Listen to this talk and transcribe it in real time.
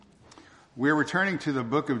We're returning to the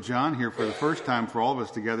book of John here for the first time for all of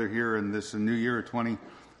us together here in this new year of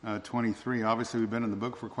 2023. Obviously, we've been in the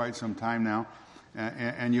book for quite some time now,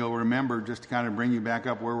 and you'll remember, just to kind of bring you back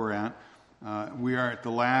up where we're at, we are at the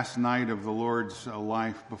last night of the Lord's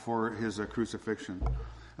life before his crucifixion.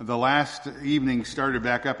 The last evening started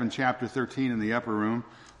back up in chapter 13 in the upper room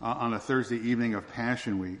on a Thursday evening of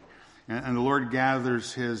Passion Week. And the Lord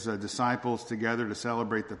gathers his disciples together to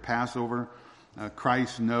celebrate the Passover.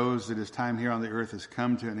 Christ knows that his time here on the earth has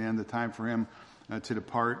come to an end. The time for him to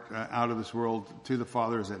depart out of this world to the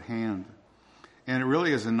Father is at hand. And it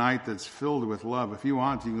really is a night that's filled with love. If you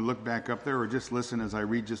want, you can look back up there or just listen as I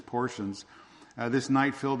read just portions. This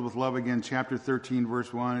night filled with love, again, chapter 13,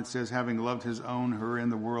 verse 1, it says, having loved his own who are in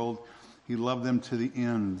the world, he loved them to the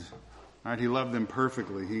end. All right, he loved them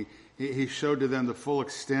perfectly. He showed to them the full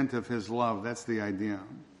extent of his love. That's the idea.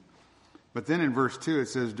 But then in verse 2 it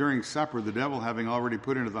says, during supper, the devil having already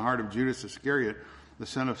put into the heart of Judas Iscariot, the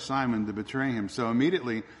son of Simon, to betray him. So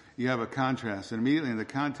immediately you have a contrast. And immediately in the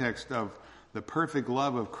context of the perfect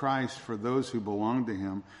love of Christ for those who belong to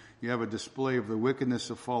him, you have a display of the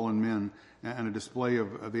wickedness of fallen men and a display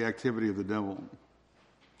of the activity of the devil.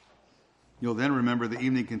 You'll then remember the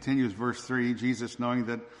evening continues, verse 3, Jesus, knowing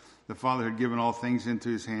that the Father had given all things into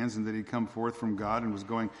his hands and that he'd come forth from God and was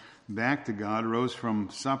going back to God, rose from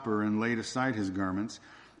supper and laid aside his garments.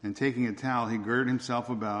 And taking a towel, he girded himself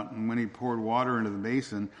about. And when he poured water into the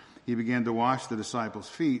basin, he began to wash the disciples'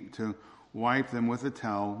 feet, to wipe them with the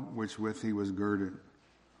towel which with he was girded.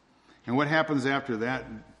 And what happens after that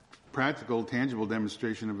practical, tangible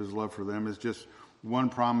demonstration of his love for them is just one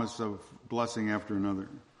promise of blessing after another.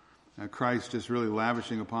 Christ just really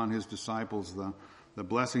lavishing upon his disciples the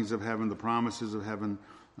blessings of heaven, the promises of heaven,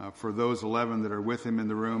 for those 11 that are with him in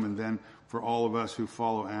the room, and then for all of us who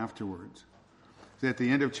follow afterwards. So at the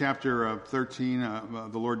end of chapter 13,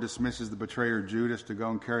 the Lord dismisses the betrayer Judas to go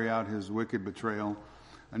and carry out his wicked betrayal.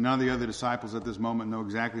 And none of the other disciples at this moment know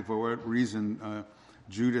exactly for what reason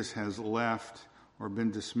Judas has left or been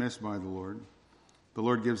dismissed by the Lord. The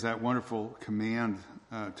Lord gives that wonderful command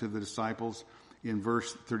to the disciples. In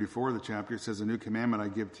verse 34 of the chapter, it says, a new commandment I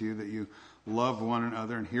give to you, that you love one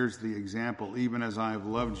another. And here's the example, even as I have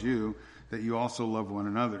loved you, that you also love one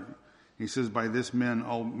another. He says, by this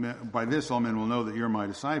all men will know that you're my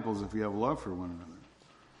disciples, if you have love for one another.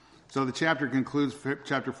 So the chapter concludes,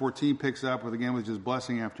 chapter 14 picks up with just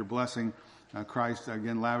blessing after blessing. Christ,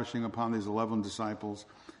 again, lavishing upon these 11 disciples,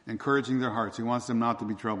 encouraging their hearts. He wants them not to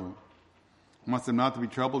be troubled. He wants them not to be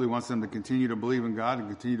troubled. He wants them to continue to believe in God and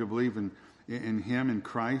continue to believe in him, in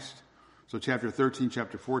Christ. So chapter 13,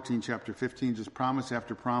 chapter 14, chapter 15, just promise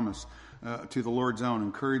after promise to the Lord's own,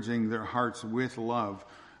 encouraging their hearts with love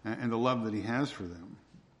and the love that he has for them.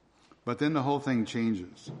 But then the whole thing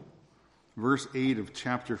changes. Verse 8 of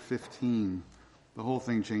chapter 15, the whole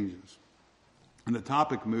thing changes. And the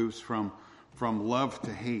topic moves from love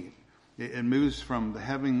to hate. It moves from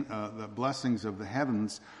the blessings of the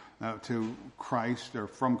heavens to Christ, or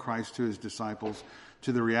from Christ to his disciples,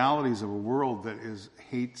 to the realities of a world that is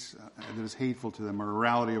hateful to them, or a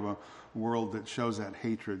reality of a world that shows that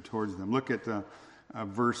hatred towards them. Look at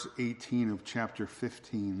verse 18 of chapter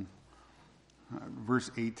 15. Verse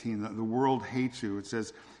 18, the world hates you. It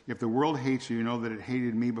says, if the world hates you, you know that it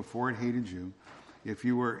hated me before it hated you. If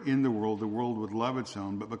you were in the world would love its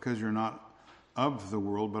own, but because you're not of the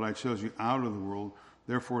world, but I chose you out of the world,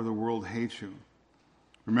 therefore the world hates you.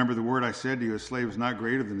 Remember the word I said to you, a slave is not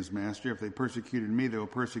greater than his master. If they persecuted me, they will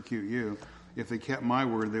persecute you. If they kept my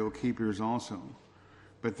word, they will keep yours also.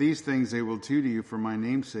 But these things they will do to you for my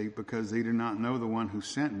name's sake, because they do not know the one who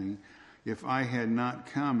sent me. If I had not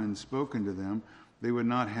come and spoken to them, they would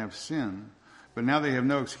not have sin. But now they have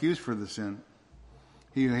no excuse for the sin.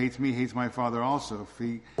 He who hates me hates my Father also.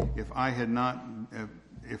 If I had not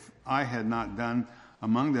done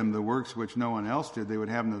among them the works which no one else did, they would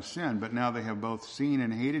have no sin. But now they have both seen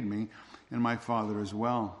and hated me, and my Father as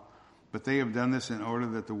well. But they have done this in order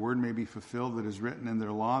that the word may be fulfilled that is written in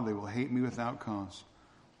their law. They will hate me without cause.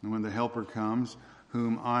 And when the Helper comes,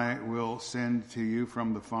 whom I will send to you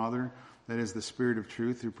from the Father, that is the Spirit of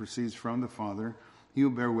truth who proceeds from the Father, he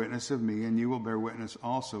will bear witness of me, and you will bear witness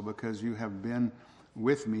also, because you have been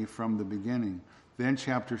with me from the beginning. Then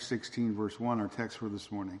chapter 16, verse 1, our text for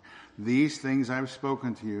this morning. These things I have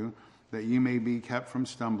spoken to you, that you may be kept from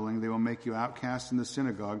stumbling. They will make you outcasts in the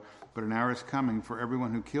synagogue, but an hour is coming for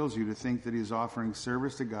everyone who kills you to think that he is offering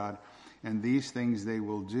service to God. And these things they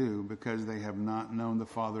will do because they have not known the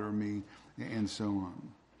Father or me, and so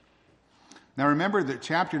on. Now remember that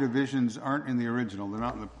chapter divisions aren't in the original. They're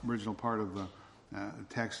not in the original part of the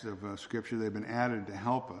text of Scripture. They've been added to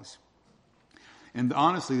help us. And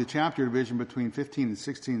honestly, the chapter division between 15 and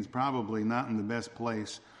 16 is probably not in the best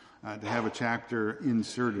place to have a chapter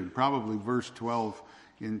inserted. Probably verse 12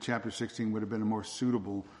 in chapter 16 would have been a more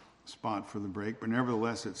suitable spot for the break, but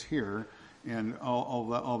nevertheless it's here. And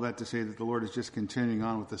all that to say that the Lord is just continuing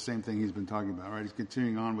on with the same thing he's been talking about, right? He's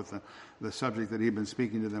continuing on with the subject that he'd been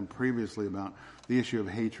speaking to them previously about, the issue of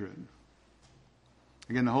hatred.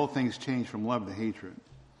 Again, the whole thing's changed from love to hatred.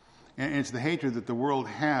 And it's the hatred that the world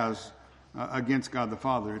has against God the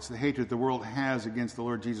Father. It's the hatred the world has against the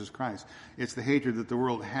Lord Jesus Christ. It's the hatred that the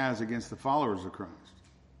world has against the followers of Christ.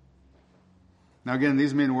 Now again,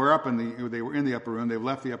 these men were they were in the upper room. They've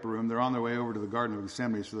left the upper room. They're on their way over to the Garden of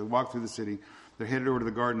Gethsemane. So they walk through the city. They're headed over to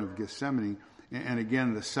the Garden of Gethsemane. And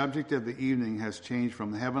again, the subject of the evening has changed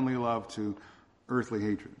from heavenly love to earthly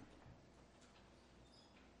hatred.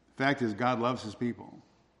 The fact is, God loves his people.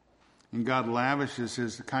 And God lavishes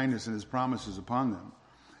his kindness and his promises upon them.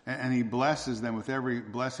 And he blesses them with every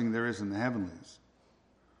blessing there is in the heavenlies.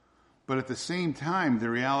 But at the same time, the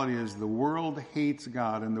reality is the world hates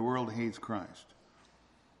God and the world hates Christ.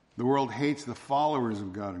 The world hates the followers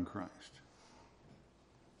of God in Christ.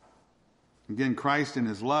 Again, Christ in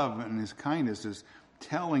his love and his kindness is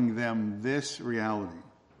telling them this reality.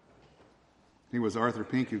 It was Arthur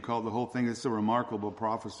Pink who called the whole thing, it's a remarkable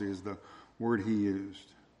prophecy is the word he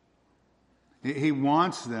used. He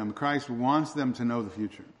wants them, Christ wants them to know the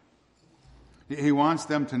future. He wants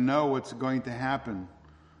them to know what's going to happen.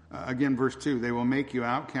 Again, verse 2, they will make you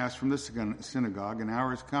outcast from the synagogue. An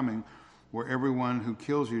hour is coming where everyone who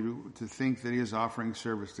kills you to think that he is offering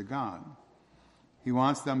service to God. He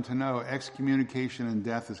wants them to know excommunication and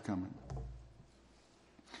death is coming.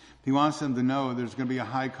 He wants them to know there's going to be a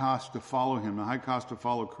high cost to follow him, a high cost to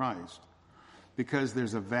follow Christ. Because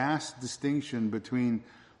there's a vast distinction between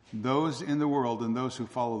those in the world and those who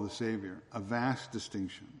follow the Savior. A vast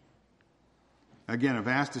distinction. Again, a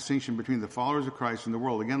vast distinction between the followers of Christ and the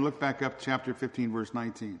world. Again, look back up chapter 15, verse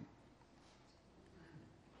 19.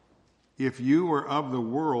 If you were of the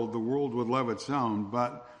world would love its own,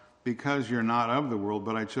 but because you're not of the world,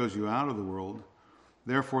 but I chose you out of the world,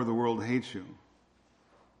 therefore the world hates you.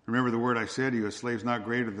 Remember the word I said to you, a slave's not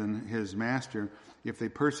greater than his master. If they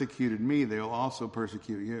persecuted me, they will also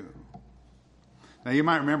persecute you. Now you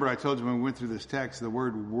might remember I told you when we went through this text, the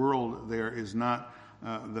word world there is not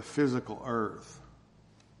the physical earth.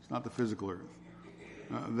 It's not the physical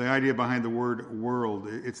earth. The idea behind the word world,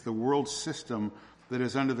 it's the world system that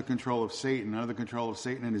is under the control of Satan, under the control of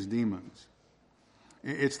Satan and his demons.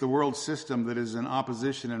 It's the world system that is in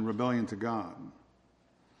opposition and rebellion to God.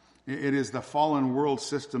 It is the fallen world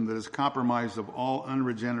system that is compromised of all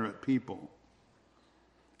unregenerate people.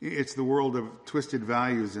 It's the world of twisted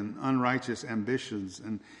values and unrighteous ambitions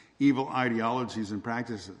and evil ideologies and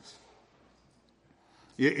practices.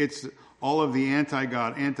 It's all of the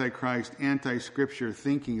anti-God, anti-Christ, anti-Scripture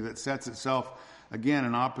thinking that sets itself, again,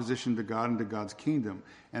 in opposition to God and to God's kingdom,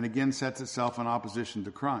 and again sets itself in opposition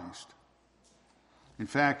to Christ. In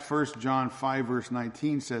fact, 1 John 5, verse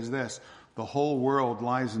 19 says this, the whole world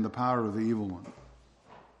lies in the power of the evil one.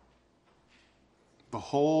 The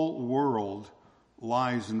whole world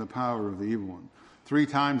lies in the power of the evil one. 3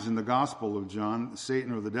 times in the Gospel of John,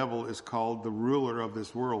 Satan or the devil is called the ruler of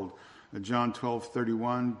this world. John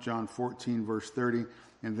 12:31, John 14, verse 30,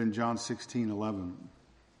 and then John 16:11.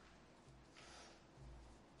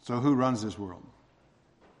 So who runs this world?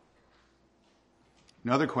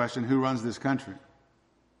 Another question, who runs this country?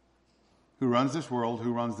 Who runs this world?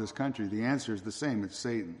 Who runs this country? The answer is the same. It's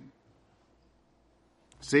Satan.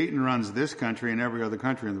 Satan runs this country and every other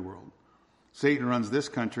country in the world. Satan runs this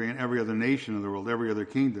country and every other nation in the world, every other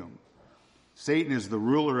kingdom. Satan is the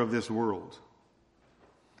ruler of this world.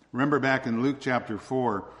 Remember back in Luke chapter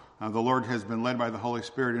 4, the Lord has been led by the Holy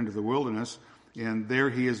Spirit into the wilderness, and there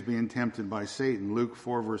he is being tempted by Satan. Luke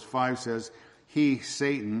 4 verse 5 says, he,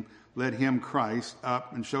 Satan, led him, Christ,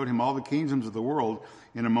 up and showed him all the kingdoms of the world.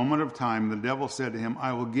 In a moment of time, the devil said to him,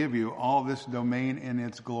 I will give you all this domain in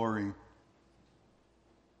its glory.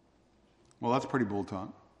 Well, that's pretty bold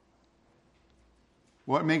talk.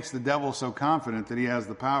 What makes the devil so confident that he has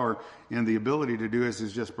the power and the ability to do as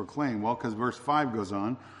is just proclaimed? Well, because verse 5 goes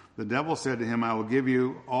on, the devil said to him, I will give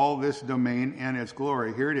you all this domain and its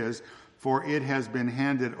glory. Here it is, for it has been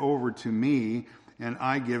handed over to me, and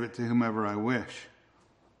I give it to whomever I wish.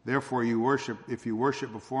 Therefore, if you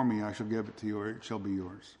worship before me, I shall give it to you, or it shall be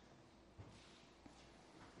yours.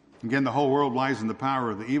 Again, the whole world lies in the power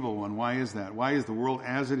of the evil one. Why is that? Why is the world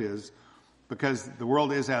as it is? Because the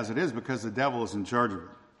world is as it is because the devil is in charge of it.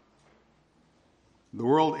 The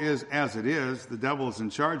world is as it is, the devil is in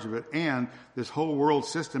charge of it, and this whole world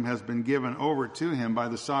system has been given over to him by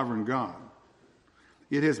the sovereign God.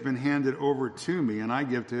 It has been handed over to me, and I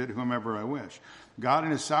give to it whomever I wish. God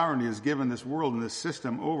in his sovereignty has given this world and this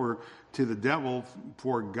system over to the devil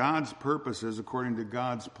for God's purposes, according to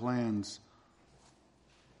God's plans.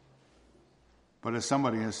 But as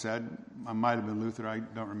somebody has said, I might have been Luther, I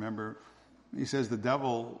don't remember, he says the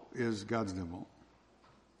devil is God's devil.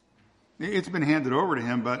 It's been handed over to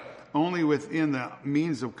him, but only within the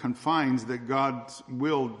means of confines that God's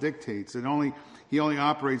will dictates. He only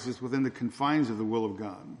operates this within the confines of the will of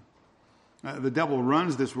God. The devil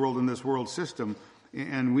runs this world and this world system,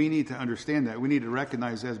 and we need to understand that. We need to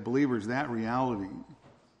recognize as believers that reality.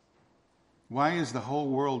 Why is the whole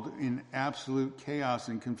world in absolute chaos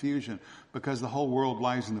and confusion? Because the whole world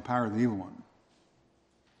lies in the power of the evil one.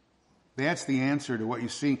 That's the answer to what you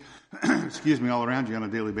see, all around you on a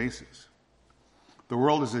daily basis. The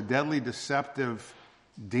world is a deadly, deceptive,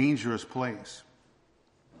 dangerous place.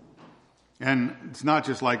 And it's not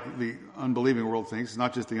just like the unbelieving world thinks. It's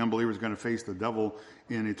not just the unbeliever is going to face the devil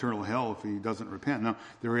in eternal hell if he doesn't repent. No,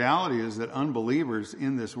 the reality is that unbelievers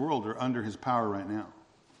in this world are under his power right now.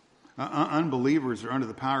 Unbelievers are under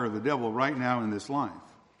the power of the devil right now in this life.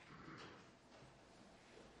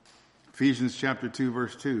 Ephesians chapter 2,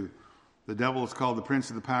 verse 2. The devil is called the prince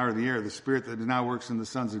of the power of the air, the spirit that now works in the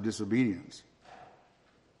sons of disobedience.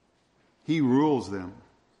 He rules them.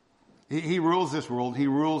 He rules this world. He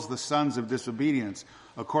rules the sons of disobedience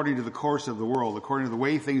according to the course of the world, according to the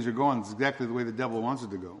way things are going. It's exactly the way the devil wants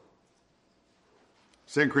it to go.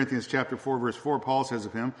 2 Corinthians chapter 4, verse 4, Paul says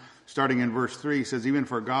of him, starting in verse 3, he says, even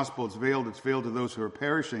for a gospel it's veiled to those who are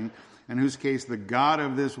perishing, in whose case the God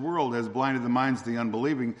of this world has blinded the minds of the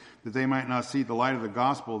unbelieving, that they might not see the light of the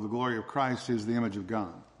gospel of the glory of Christ, who is the image of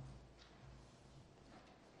God.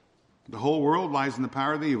 The whole world lies in the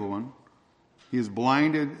power of the evil one. He has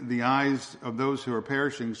blinded the eyes of those who are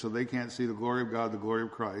perishing so they can't see the glory of God, the glory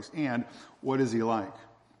of Christ. And what is he like?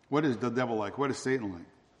 What is the devil like? What is Satan like?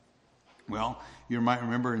 Well, you might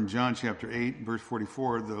remember in John chapter 8, verse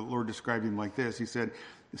 44, the Lord described him like this. He said,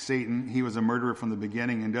 Satan, he was a murderer from the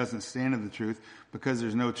beginning and doesn't stand in the truth because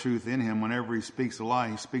there's no truth in him. Whenever he speaks a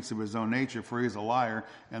lie, he speaks of his own nature, for he is a liar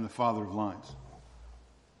and the father of lies.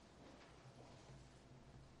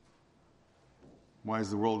 Why is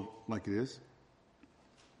the world like it is?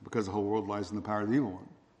 Because the whole world lies in the power of the evil one.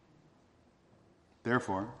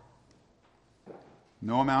 Therefore,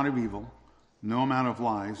 no amount of evil, no amount of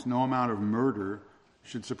lies, no amount of murder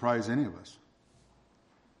should surprise any of us.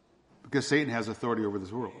 Because Satan has authority over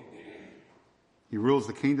this world. He rules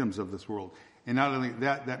the kingdoms of this world. And not only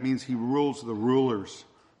that, that means he rules the rulers,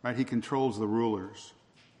 right? He controls the rulers.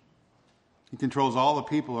 He controls all the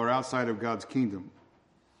people who are outside of God's kingdom.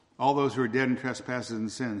 All those who are dead in trespasses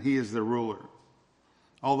and sin, he is their ruler.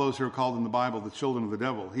 All those who are called in the Bible the children of the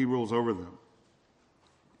devil, he rules over them.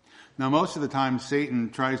 Now, most of the time,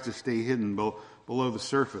 Satan tries to stay hidden below the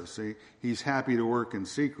surface. He's happy to work in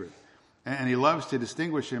secret. And he loves to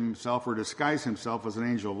distinguish himself or disguise himself as an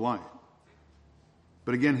angel of light.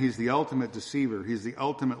 But again, he's the ultimate deceiver. He's the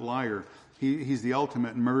ultimate liar. He's the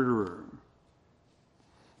ultimate murderer.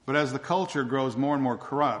 But as the culture grows more and more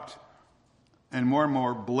corrupt and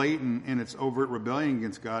more blatant in its overt rebellion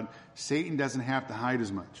against God, Satan doesn't have to hide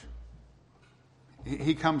as much.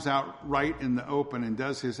 He comes out right in the open and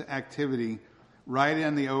does his activity right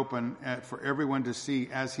in the open for everyone to see,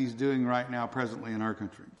 as he's doing right now presently in our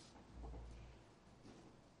country.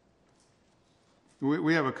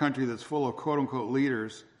 We have a country that's full of quote-unquote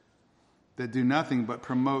leaders that do nothing but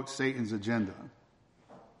promote Satan's agenda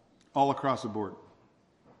all across the board.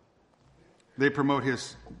 They promote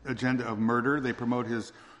his agenda of murder. They promote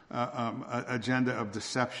his agenda of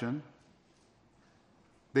deception.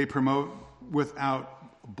 They promote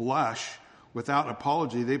without blush, without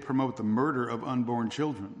apology, they promote the murder of unborn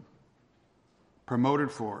children.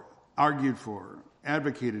 Promoted for, argued for,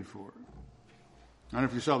 advocated for. I don't know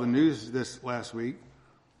if you saw the news this last week,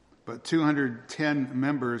 but 210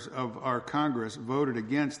 members of our Congress voted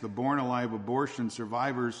against the Born Alive Abortion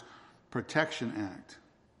Survivors Protection Act,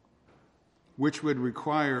 which would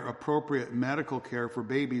require appropriate medical care for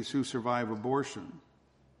babies who survive abortion.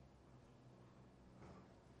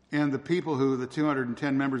 And the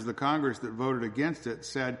 210 members of the Congress that voted against it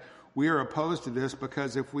said, we are opposed to this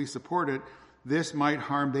because if we support it, this might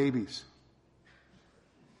harm babies.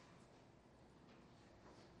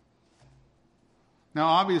 Now,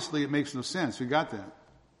 obviously, it makes no sense. We got that.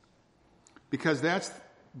 Because that's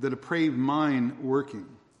the depraved mind working.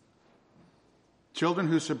 Children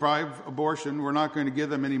who survive abortion, we're not going to give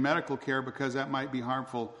them any medical care because that might be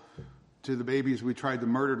harmful to the babies we tried to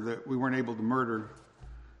murder that we weren't able to murder.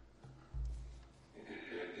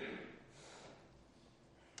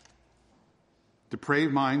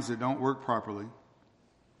 depraved minds that don't work properly,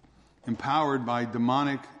 empowered by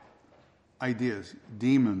demonic ideas,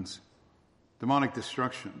 demons, demonic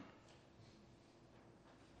destruction.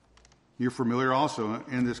 You're familiar also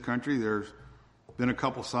in this country, there's been a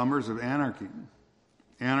couple summers of anarchy.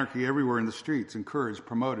 Anarchy everywhere in the streets, encouraged,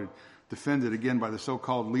 promoted, defended again by the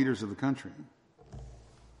so-called leaders of the country.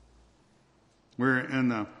 We're in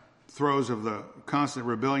the throes of the constant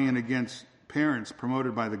rebellion against parents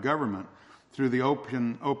promoted by the government through the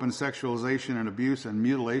open sexualization and abuse and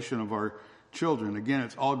mutilation of our children. Again,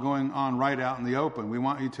 it's all going on right out in the open. We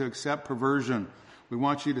want you to accept perversion. We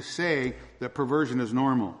want you to say that perversion is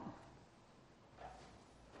normal.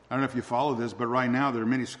 I don't know if you follow this, but right now there are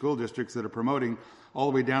many school districts that are promoting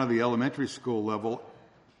all the way down to the elementary school level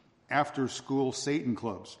after-school Satan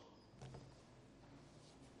clubs.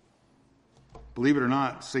 Believe it or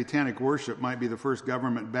not, satanic worship might be the first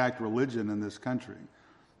government-backed religion in this country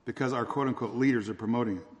because our quote-unquote leaders are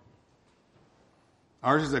promoting it.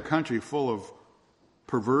 Ours is a country full of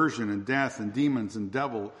perversion and death and demons and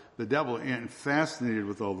the devil, and fascinated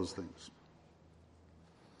with all those things.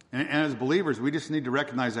 And as believers, we just need to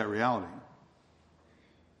recognize that reality.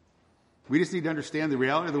 We just need to understand the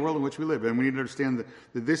reality of the world in which we live. And we need to understand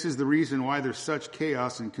that this is the reason why there's such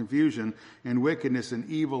chaos and confusion and wickedness and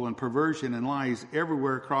evil and perversion and lies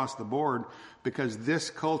everywhere across the board, because this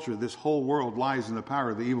culture, this whole world, lies in the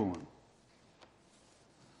power of the evil one.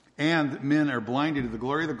 And men are blinded to the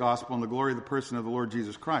glory of the gospel and the glory of the person of the Lord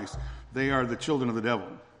Jesus Christ. They are the children of the devil.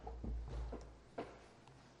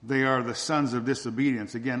 They are the sons of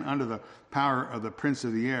disobedience, again, under the power of the prince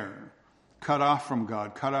of the air. Cut off from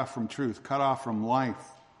God, cut off from truth, cut off from life,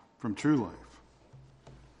 from true life.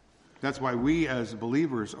 That's why we as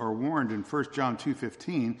believers are warned in 1 John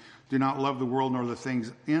 2:15, do not love the world nor the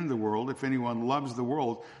things in the world. If anyone loves the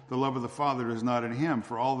world, the love of the Father is not in him.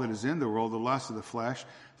 For all that is in the world, the lust of the flesh,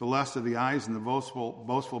 the lust of the eyes, and the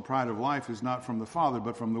boastful pride of life is not from the Father,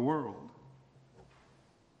 but from the world.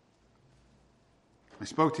 I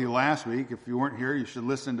spoke to you last week. If you weren't here, you should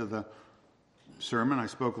listen to the sermon. I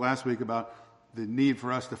spoke last week about the need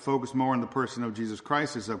for us to focus more on the person of Jesus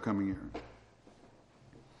Christ this upcoming year.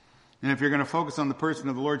 And if you're going to focus on the person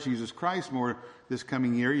of the Lord Jesus Christ more this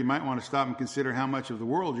coming year, you might want to stop and consider how much of the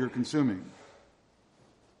world you're consuming.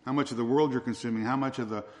 How much of the world you're consuming, how much of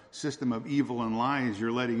the system of evil and lies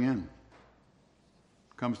you're letting in.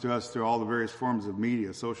 It comes to us through all the various forms of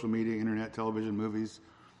media, social media, internet, television, movies,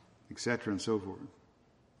 etc., and so forth.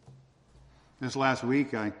 This last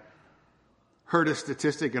week, I heard a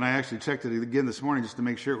statistic, and I actually checked it again this morning just to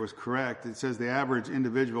make sure it was correct. It says the average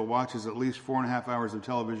individual watches at least 4.5 hours of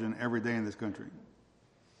television every day in this country.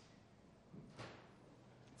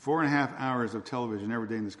 4.5 hours of television every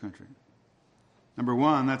day in this country. Number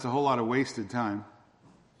one, that's a whole lot of wasted time.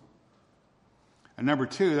 And number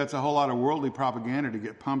two, that's a whole lot of worldly propaganda to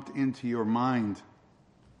get pumped into your mind.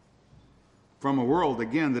 From a world,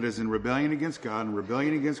 again, that is in rebellion against God and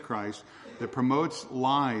rebellion against Christ, that promotes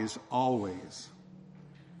lies always.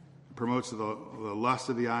 It promotes the lust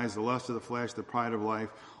of the eyes, the lust of the flesh, the pride of life.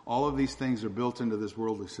 All of these things are built into this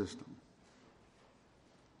worldly system.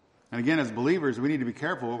 And again, as believers, we need to be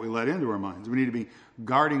careful what we let into our minds. We need to be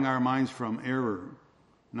guarding our minds from error,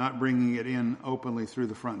 not bringing it in openly through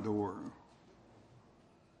the front door.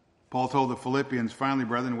 Paul told the Philippians, finally,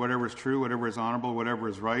 brethren, whatever is true, whatever is honorable, whatever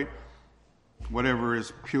is right, whatever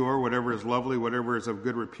is pure, whatever is lovely, whatever is of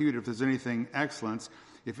good repute, if there's anything excellence,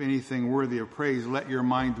 if anything worthy of praise, let your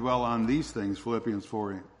mind dwell on these things, Philippians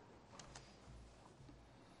 4:8.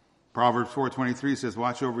 Proverbs 4:23 says,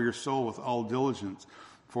 watch over your soul with all diligence,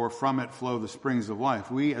 for from it flow the springs of life.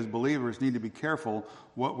 We as believers need to be careful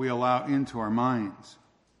what we allow into our minds.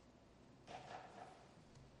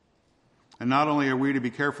 And not only are we to be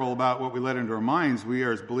careful about what we let into our minds, we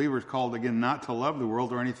are as believers called again not to love the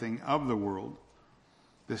world or anything of the world.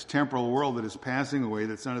 This temporal world that is passing away,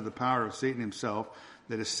 that's under the power of Satan himself,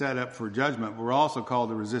 that is set up for judgment. But we're also called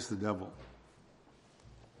to resist the devil.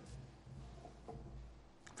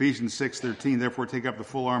 Ephesians 6:13, therefore take up the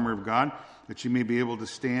full armor of God, that you may be able to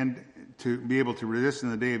resist in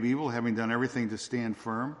the day of evil, having done everything to stand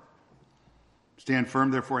firm. Stand firm,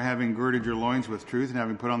 therefore, having girded your loins with truth, and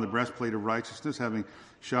having put on the breastplate of righteousness, having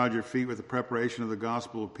shod your feet with the preparation of the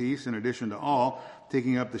gospel of peace, in addition to all,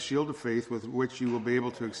 taking up the shield of faith, with which you will be able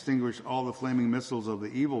to extinguish all the flaming missiles of the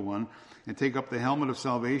evil one, and take up the helmet of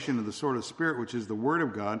salvation and the sword of Spirit, which is the word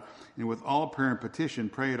of God, and with all prayer and petition,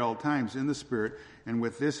 pray at all times in the Spirit, and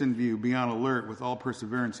with this in view, be on alert with all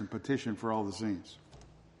perseverance and petition for all the saints.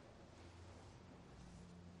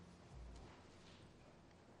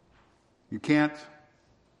 You can't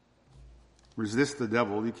resist the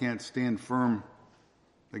devil. You can't stand firm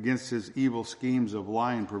against his evil schemes of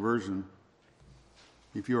lie and perversion,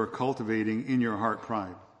 if you are cultivating in your heart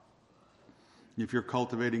pride, if you're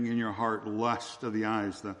cultivating in your heart lust of the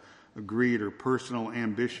eyes, the greed or personal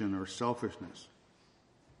ambition or selfishness.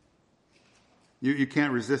 You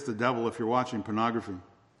can't resist the devil if you're watching pornography.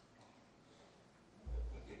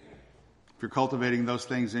 If you're cultivating those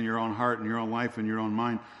things in your own heart and your own life and your own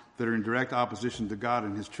mind that are in direct opposition to God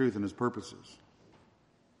and his truth and his purposes.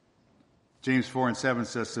 James 4:7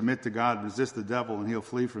 says, submit to God, resist the devil, and he'll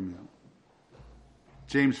flee from you.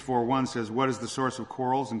 James 4:1 says, what is the source of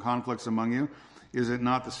quarrels and conflicts among you? Is it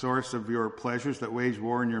not the source of your pleasures that wage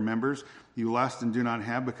war in your members? You lust and do not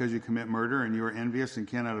have because you commit murder, and you are envious and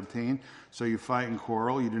cannot obtain. So you fight and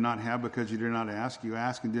quarrel. You do not have because you do not ask. You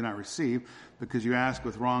ask and do not receive because you ask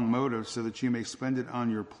with wrong motives so that you may spend it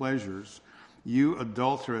on your pleasures. You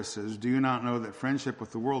adulteresses, do you not know that friendship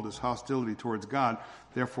with the world is hostility towards God?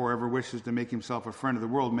 Therefore, whoever wishes to make himself a friend of the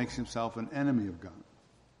world makes himself an enemy of God.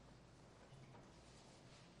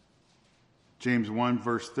 James 1,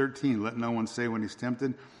 verse 13, let no one say when he's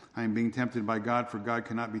tempted, I am being tempted by God, for God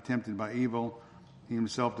cannot be tempted by evil. He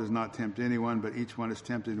himself does not tempt anyone, but each one is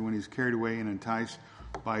tempted when he's carried away and enticed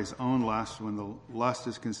by his own lust. When the lust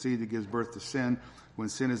is conceived, it gives birth to sin. When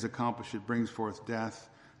sin is accomplished, it brings forth death.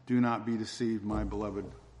 Do not be deceived, my beloved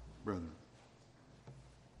brethren.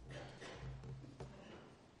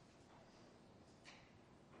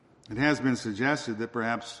 It has been suggested that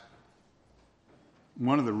perhaps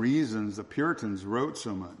one of the reasons the Puritans wrote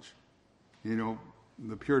so much,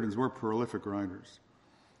 the Puritans were prolific writers,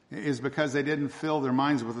 is because they didn't fill their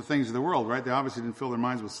minds with the things of the world, right? They obviously didn't fill their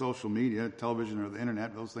minds with social media, television, or the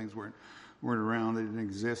internet. Those things weren't around. They didn't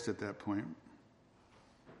exist at that point.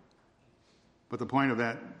 But the point of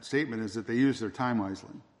that statement is that they used their time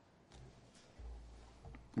wisely.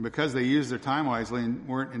 And because they used their time wisely and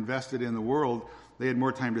weren't invested in the world, they had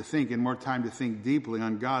more time to think and more time to think deeply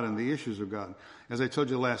on God and the issues of God. As I told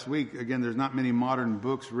you last week, again, there's not many modern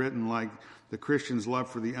books written like The Christian's Love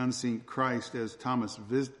for the Unseen Christ, as Thomas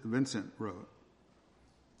Vincent wrote.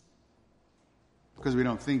 Because we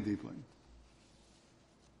don't think deeply.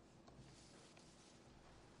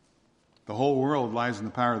 The whole world lies in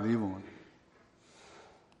the power of the evil one.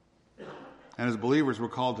 And as believers, we're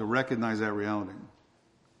called to recognize that reality.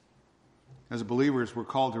 As believers, we're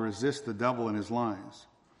called to resist the devil and his lies.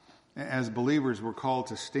 As believers, we're called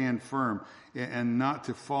to stand firm and not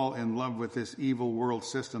to fall in love with this evil world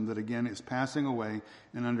system that, again, is passing away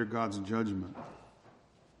and under God's judgment.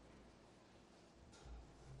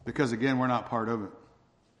 Because, again, we're not part of it.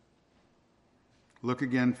 Look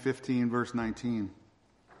again, 15, verse 19.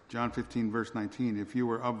 John 15, verse 19. If you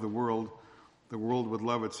were of the world would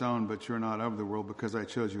love its own, but you're not of the world because I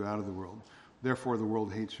chose you out of the world. Therefore, the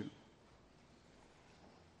world hates you.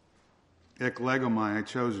 Eklegomai, I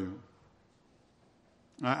chose you.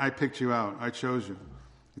 I picked you out. I chose you.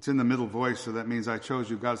 It's in the middle voice, so that means I chose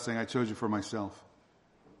you. God's saying, I chose you for myself.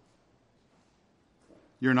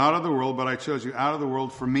 You're not of the world, but I chose you out of the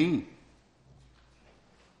world for me.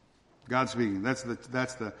 God speaking. That's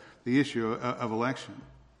the issue of election.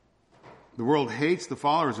 The world hates the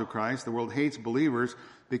followers of Christ. The world hates believers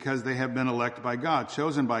because they have been elected by God,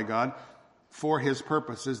 chosen by God for his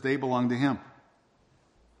purposes. They belong to him.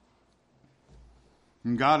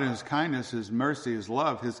 And God in his kindness, his mercy, his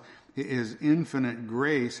love, his infinite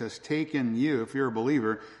grace has taken you, if you're a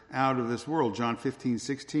believer, out of this world. John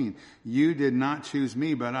 15:16. You did not choose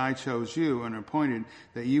me, but I chose you and appointed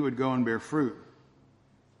that you would go and bear fruit.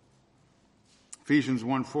 Ephesians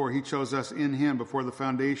 1:4. He chose us in him before the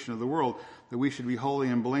foundation of the world, that we should be holy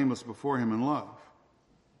and blameless before him in love.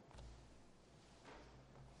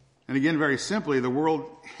 And again, very simply, the world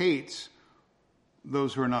hates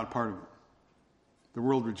those who are not part of it. The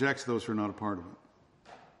world rejects those who are not a part of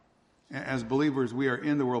it. As believers, we are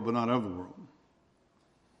in the world, but not of the world.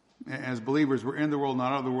 As believers, we're in the world,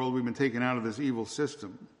 not of the world. We've been taken out of this evil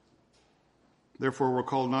system. Therefore, we're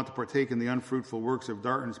called not to partake in the unfruitful works of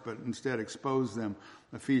darkness, but instead expose them.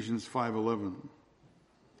 Ephesians 5:11.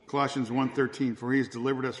 Colossians 1:13. For he has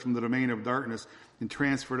delivered us from the domain of darkness and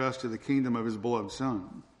transferred us to the kingdom of his beloved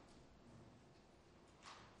Son.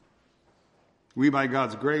 We, by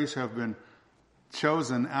God's grace, have been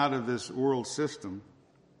chosen out of this world system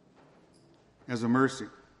as a mercy.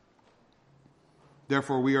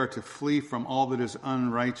 Therefore, we are to flee from all that is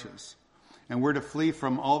unrighteous. And we're to flee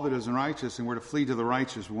from all that is unrighteous, and we're to flee to the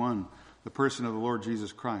righteous one, the person of the Lord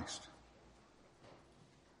Jesus Christ.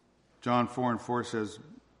 John 4:4 says,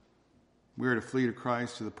 we are to flee to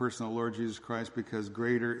Christ, to the person of the Lord Jesus Christ, because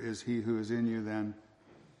greater is he who is in you than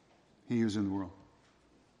he who is in the world.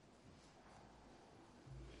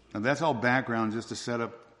 Now that's all background just to set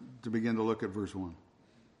up to begin to look at verse 1.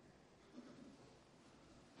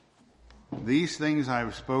 These things I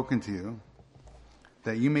have spoken to you,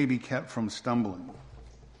 that you may be kept from stumbling.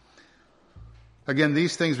 Again,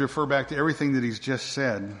 these things refer back to everything that he's just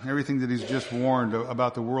said, everything that he's just warned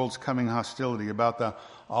about the world's coming hostility,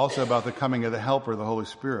 also about the coming of the Helper, the Holy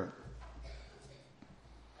Spirit.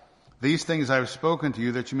 These things I have spoken to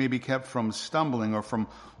you that you may be kept from stumbling or from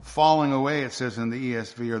falling away, it says in the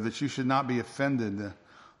ESV, or that you should not be offended, the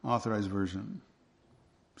Authorized Version.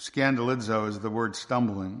 Scandalizo is the word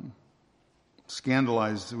stumbling.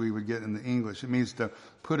 Scandalized, we would get in the English. It means to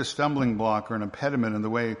put a stumbling block or an impediment in the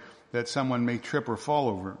way that someone may trip or fall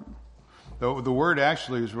over. The word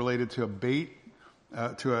actually is related to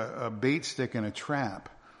a bait stick in a trap.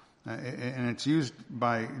 And it's used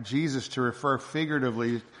by Jesus to refer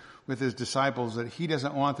figuratively with his disciples that he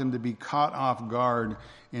doesn't want them to be caught off guard,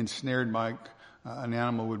 ensnared like an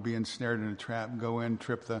animal would be ensnared in a trap. Go in,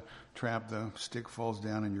 trip the trap, the stick falls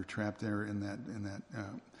down, and you're trapped there in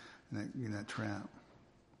that trap.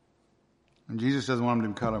 And Jesus doesn't want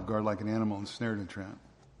them to be caught off guard like an animal ensnared in a trap.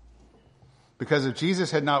 Because if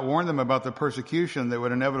Jesus had not warned them about the persecution that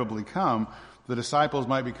would inevitably come, the disciples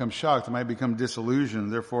might become shocked, they might become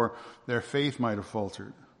disillusioned, therefore their faith might have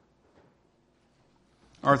faltered.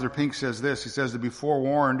 Arthur Pink says this, he says, to be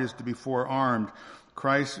forewarned is to be forearmed.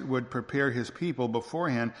 Christ would prepare his people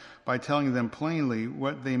beforehand by telling them plainly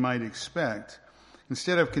what they might expect.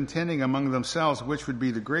 Instead of contending among themselves which would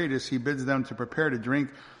be the greatest, he bids them to prepare to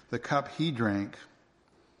drink the cup he drank,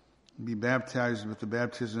 be baptized with the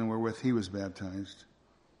baptism wherewith he was baptized.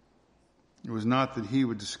 It was not that he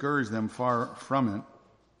would discourage them, far from it.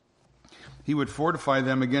 He would fortify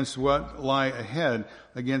them against what lie ahead,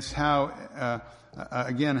 against how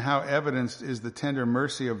evidenced is the tender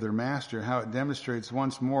mercy of their master, how it demonstrates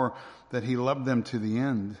once more that he loved them to the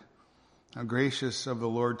end. How gracious of the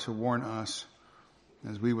Lord to warn us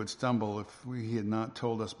as we would stumble if he had not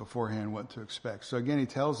told us beforehand what to expect. So again, he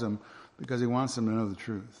tells them because he wants them to know the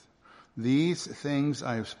truth. These things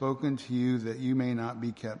I have spoken to you that you may not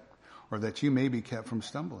be kept, or that you may be kept from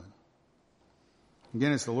stumbling.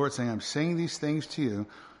 Again, it's the Lord saying, I'm saying these things to you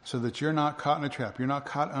so that you're not caught in a trap. You're not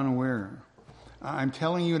caught unaware. I'm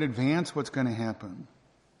telling you in advance what's going to happen.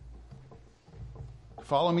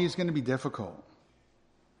 Follow me is going to be difficult.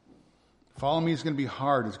 Follow me is going to be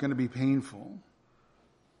hard. It's going to be painful.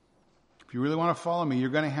 If you really want to follow me, you're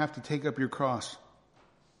going to have to take up your cross.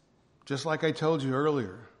 Just like I told you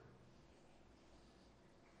earlier.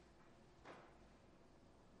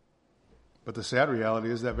 But the sad reality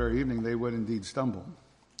is that very evening they would indeed stumble.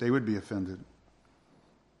 They would be offended.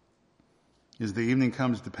 As the evening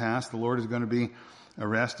comes to pass, the Lord is going to be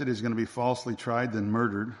arrested, he's going to be falsely tried, then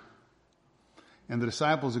murdered. And the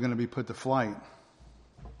disciples are going to be put to flight.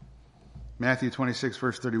 Matthew 26,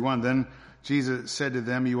 verse 31, then Jesus said to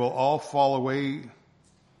them, you will all fall away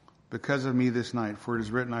because of me this night, for it is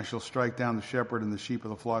written, I shall strike down the shepherd and the sheep of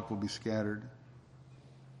the flock will be scattered.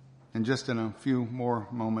 And just in a few more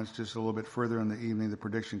moments, just a little bit further in the evening, the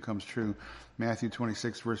prediction comes true. Matthew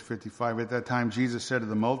 26, verse 55. At that time, Jesus said to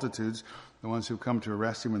the multitudes, the ones who come to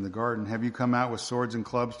arrest him in the garden, have you come out with swords and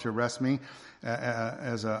clubs to arrest me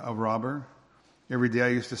as a robber? Every day I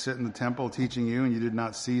used to sit in the temple teaching you, and you did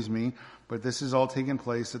not seize me. But this is all taken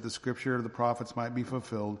place that the scripture of the prophets might be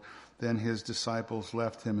fulfilled. Then his disciples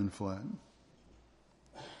left him and fled.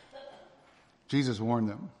 Jesus warned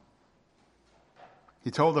them. He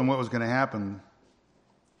told them what was going to happen.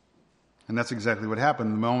 And that's exactly what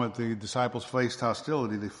happened. The moment the disciples faced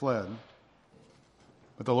hostility, they fled.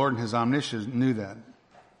 But the Lord in his omniscience knew that.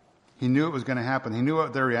 He knew it was going to happen. He knew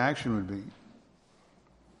what their reaction would be.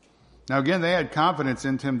 Now again, they had confidence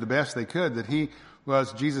in him the best they could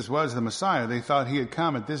that Jesus was the Messiah. They thought he had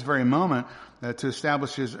come at this very moment to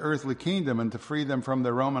establish his earthly kingdom and to free them from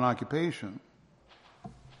their Roman occupation.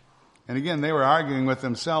 And again, they were arguing with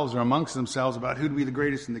themselves or amongst themselves about who'd be the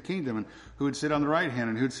greatest in the kingdom and who would sit on the right hand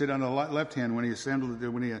and who'd sit on the left hand when he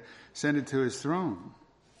ascended to his throne.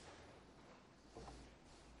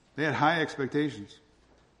 They had high expectations.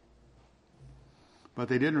 But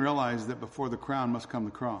they didn't realize that before the crown must come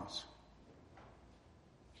the cross.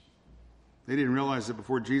 They didn't realize that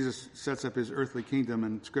before Jesus sets up his earthly kingdom,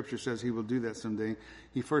 and Scripture says he will do that someday,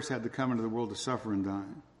 he first had to come into the world to suffer and die.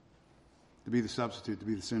 To be the substitute, to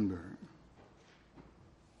be the sin bearer.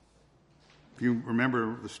 If you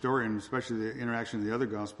remember the story, and especially the interaction of the other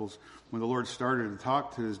Gospels, when the Lord started to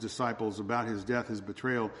talk to his disciples about his death, his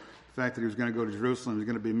betrayal, the fact that he was going to go to Jerusalem, he was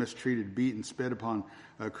going to be mistreated, beaten, spit upon,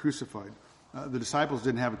 crucified. The disciples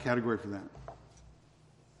didn't have a category for that.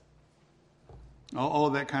 All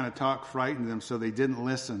of that kind of talk frightened them, so they didn't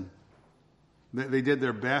listen. They did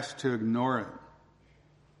their best to ignore it.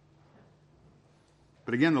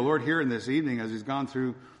 But again, the Lord here in this evening, as he's gone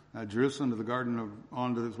through Jerusalem to the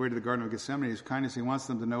on his way to the Garden of Gethsemane, his kindness, he wants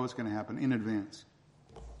them to know what's going to happen in advance.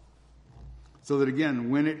 So that again,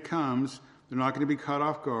 when it comes, they're not going to be caught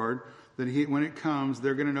off guard. That when it comes,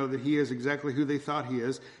 they're going to know that he is exactly who they thought he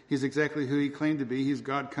is. He's exactly who he claimed to be. He's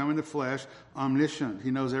God come in the flesh, omniscient.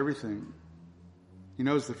 He knows everything. He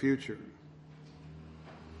knows the future.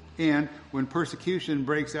 And when persecution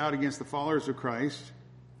breaks out against the followers of Christ,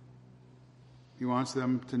 he wants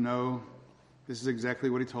them to know this is exactly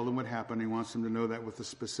what he told them would happen. He wants them to know that with the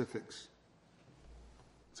specifics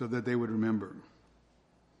so that they would remember.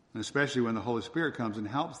 And especially when the Holy Spirit comes and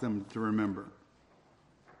helps them to remember.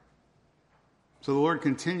 So the Lord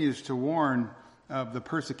continues to warn of the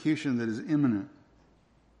persecution that is imminent,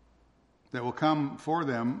 that will come for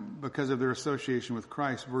them because of their association with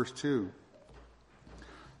Christ. Verse 2.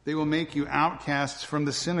 They will make you outcasts from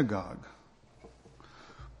the synagogue.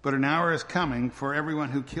 But an hour is coming for everyone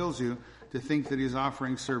who kills you to think that he's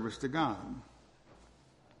offering service to God.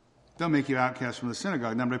 They'll make you outcasts from the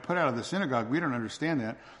synagogue. Now, to be put out of the synagogue, we don't understand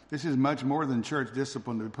that. This is much more than church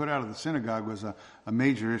discipline. To be put out of the synagogue was a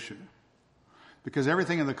major issue. Because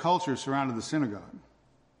everything in the culture surrounded the synagogue.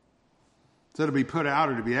 So to be put out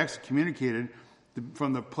or to be excommunicated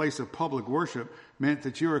from the place of public worship meant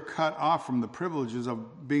that you were cut off from the privileges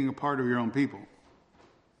of being a part of your own people.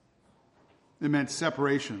 It meant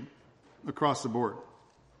separation across the board.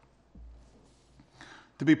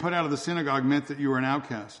 To be put out of the synagogue meant that you were an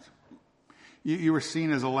outcast. You were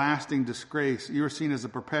seen as a lasting disgrace. You were seen as a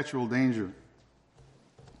perpetual danger.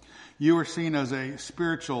 You were seen as a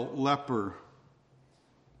spiritual leper,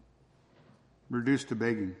 reduced to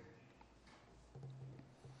begging.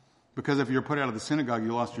 Because if you're put out of the synagogue,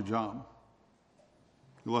 you lost your job.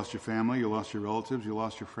 You lost your family, you lost your relatives, you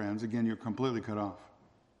lost your friends. Again, you're completely cut off.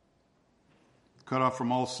 Cut off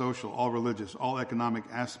from all social, all religious, all economic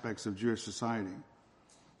aspects of Jewish society.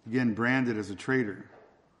 Again, branded as a traitor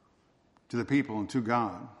to the people and to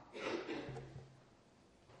God.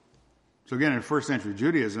 So again, in first century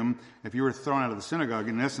Judaism, if you were thrown out of the synagogue,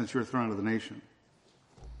 in essence, you were thrown out of the nation.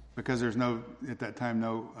 Because there's at that time,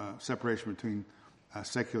 no separation between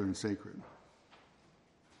secular and sacred.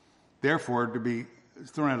 Therefore, to be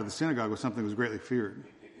thrown out of the synagogue was something that was greatly feared.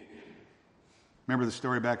 Remember the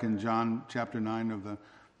story back in John chapter 9 of the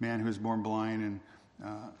man who was born blind,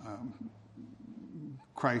 and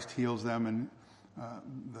Christ heals them, and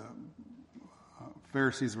the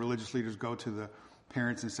Pharisees, religious leaders, go to the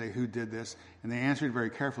parents and say, who did this? And they answered very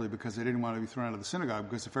carefully because they didn't want to be thrown out of the synagogue,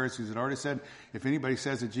 because the Pharisees had already said, if anybody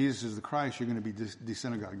says that Jesus is the Christ, you're going to be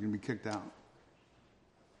desynagogued, you're going to be kicked out.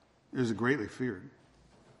 It was greatly feared.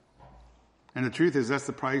 And the truth is, that's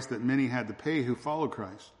the price that many had to pay who followed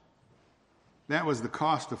Christ. That was the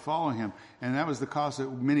cost to follow him, and that was the cost that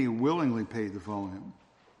many willingly paid to follow him.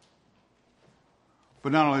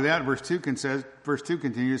 But not only that, verse 2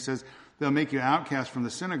 continues, says, they'll make you outcast from the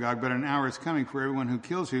synagogue, but an hour is coming for everyone who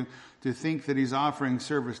kills you to think that he's offering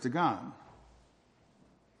service to God.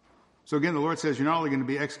 So again, the Lord says you're not only going to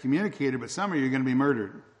be excommunicated, but some of you are going to be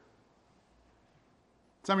murdered.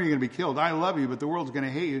 Some of you are going to be killed. I love you, but the world's going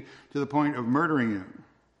to hate you to the point of murdering you.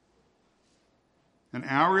 An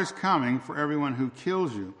hour is coming for everyone who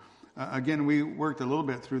kills you. Again, we worked a little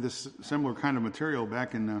bit through this similar kind of material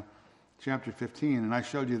back in chapter 15, and I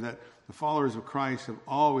showed you that the followers of Christ have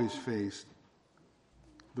always faced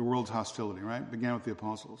the world's hostility, right? It began with the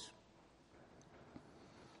apostles.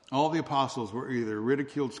 All the apostles were either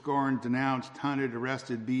ridiculed, scorned, denounced, hunted,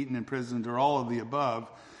 arrested, beaten, imprisoned, or all of the above.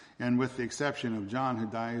 And with the exception of John, who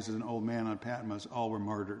dies as an old man on Patmos, all were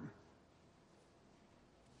martyred.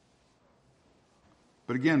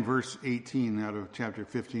 But again, verse 18 out of chapter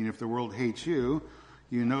 15, if the world hates you,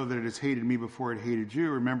 you know that it has hated me before it hated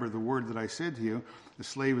you. Remember the word that I said to you, the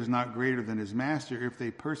slave is not greater than his master. If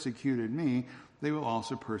they persecuted me, they will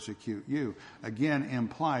also persecute you. Again,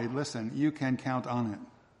 implied, listen, you can count on it.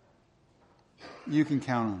 You can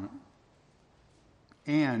count on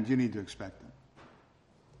it. And you need to expect it.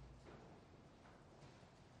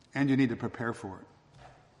 And you need to prepare for it.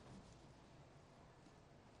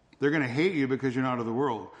 They're going to hate you because you're not of the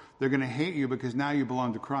world. They're going to hate you because now you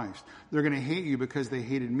belong to Christ. They're going to hate you because they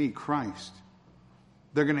hated me, Christ.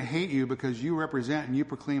 They're going to hate you because you represent and you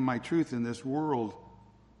proclaim my truth in this world.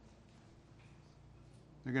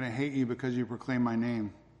 They're going to hate you because you proclaim my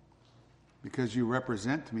name, because you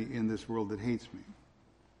represent me in this world that hates me.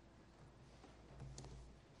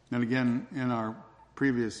 And again, in our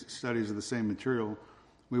previous studies of the same material,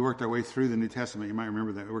 We worked our way through the New Testament. You might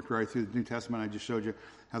remember that. We worked right through the New Testament. I just showed you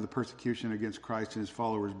how the persecution against Christ and his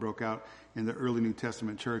followers broke out in the early New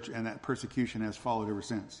Testament church, and that persecution has followed ever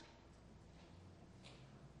since.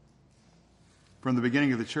 From the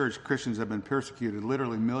beginning of the church, Christians have been persecuted,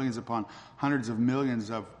 literally millions upon hundreds of millions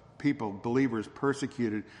of people, believers,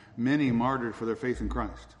 persecuted, many martyred for their faith in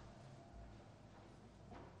Christ.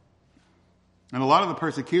 And a lot of the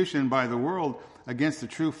persecution by the world against the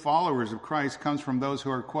true followers of Christ comes from those who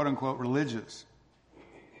are quote-unquote religious.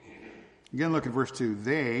 Again, look at verse 2.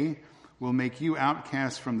 They will make you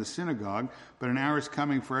outcasts from the synagogue, but an hour is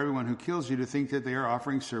coming for everyone who kills you to think that they are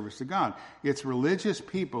offering service to God. It's religious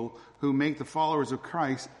people who make the followers of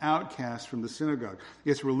Christ outcasts from the synagogue.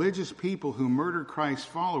 It's religious people who murder Christ's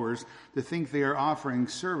followers to think they are offering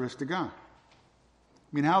service to God.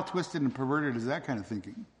 I mean, how twisted and perverted is that kind of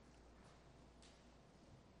thinking?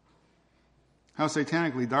 How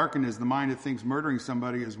satanically darkened is the mind that thinks murdering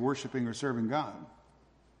somebody is worshiping or serving God?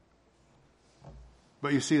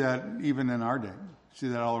 But you see that even in our day. You see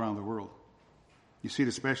that all around the world. You see it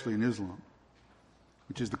especially in Islam,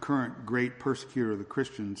 which is the current great persecutor of the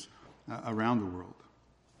Christians around the world.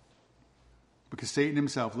 Because Satan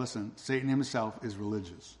himself is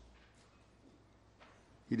religious.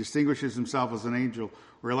 He distinguishes himself as an angel,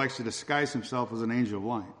 or he likes to disguise himself as an angel of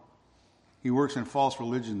light. He works in false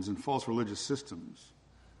religions and false religious systems.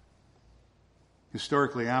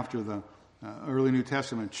 Historically, after the early New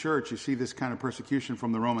Testament church, you see this kind of persecution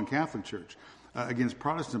from the Roman Catholic Church against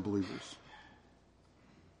Protestant believers.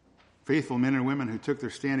 Faithful men and women who took their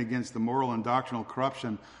stand against the moral and doctrinal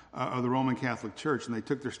corruption of the Roman Catholic Church, and they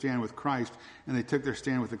took their stand with Christ, and they took their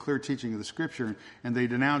stand with the clear teaching of the Scripture, and they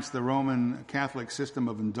denounced the Roman Catholic system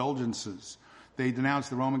of indulgences. They denounced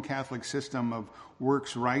the Roman Catholic system of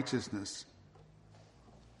works righteousness.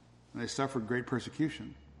 And they suffered great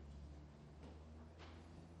persecution.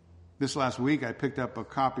 This last week, I picked up a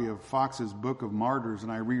copy of Fox's Book of Martyrs,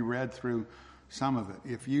 and I reread through some of it.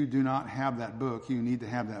 If you do not have that book, you need to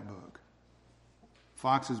have that book.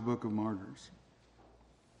 Fox's Book of Martyrs.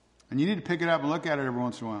 And you need to pick it up and look at it every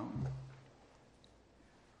once in a while.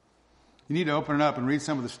 You need to open it up and read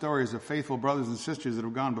some of the stories of faithful brothers and sisters that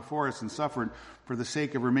have gone before us and suffered for the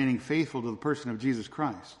sake of remaining faithful to the person of Jesus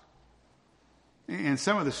Christ. And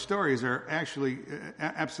some of the stories are actually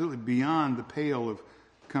absolutely beyond the pale of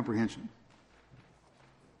comprehension.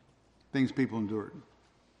 Things people endured.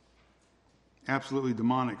 Absolutely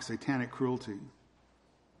demonic, satanic cruelty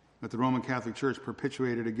that the Roman Catholic Church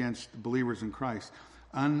perpetuated against believers in Christ.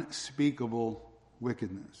 Unspeakable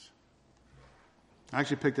wickedness. I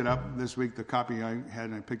actually picked it up this week, the copy I had,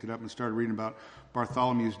 and I picked it up and started reading about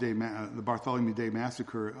Bartholomew's Day. The Bartholomew Day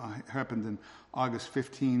Massacre happened in August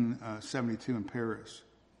 1572 in Paris.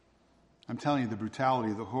 I'm telling you, the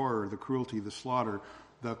brutality, the horror, the cruelty, the slaughter,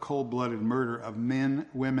 the cold-blooded murder of men,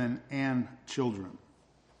 women, and children.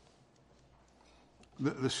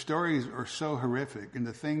 The stories are so horrific, and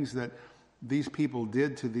the things that these people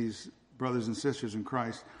did to these brothers and sisters in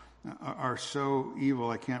Christ are so evil,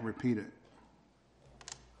 I can't repeat it.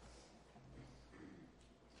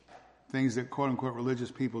 Things that quote-unquote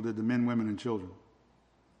religious people did to men, women, and children.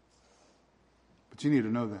 But you need to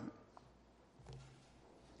know that.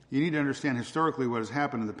 You need to understand historically what has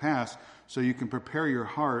happened in the past so you can prepare your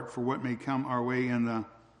heart for what may come our way in the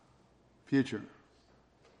future.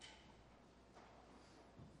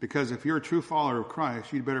 Because if you're a true follower of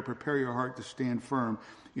Christ, you'd better prepare your heart to stand firm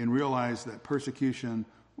and realize that persecution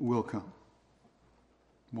will come.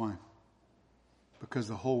 Why? Because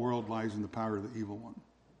the whole world lies in the power of the evil one.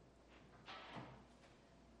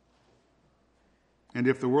 And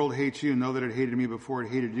if the world hates you, know that it hated me before it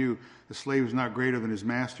hated you. The slave is not greater than his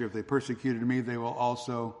master. If they persecuted me, they will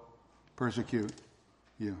also persecute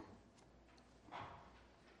you.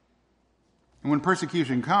 And when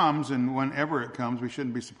persecution comes, and whenever it comes, we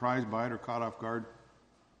shouldn't be surprised by it or caught off guard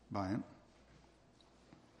by it.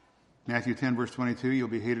 Matthew 10, verse 22, you'll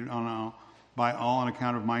be hated by all on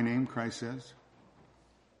account of my name, Christ says.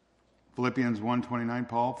 Philippians 1:29,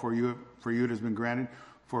 Paul, for you it has been granted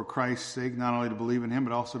for Christ's sake, not only to believe in him,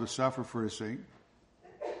 but also to suffer for his sake.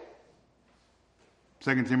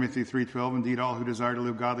 2 Timothy 3:12, indeed, all who desire to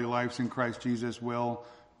live godly lives in Christ Jesus will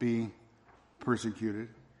be persecuted.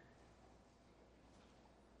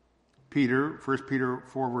 1 Peter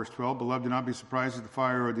 4, verse 12, beloved, do not be surprised at the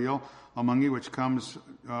fire ordeal among you, which comes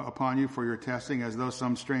upon you for your testing, as though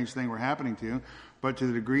some strange thing were happening to you. But to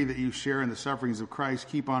the degree that you share in the sufferings of Christ,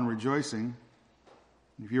 keep on rejoicing.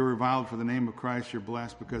 If you're reviled for the name of Christ, you're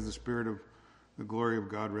blessed because the Spirit of the glory of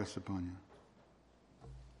God rests upon you.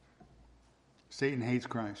 Satan hates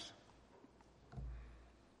Christ.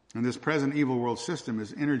 And this present evil world system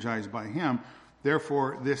is energized by him.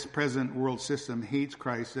 Therefore, this present world system hates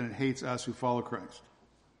Christ, and it hates us who follow Christ.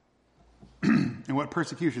 And what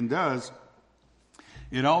persecution does,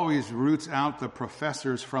 it always roots out the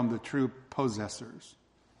professors from the true possessors.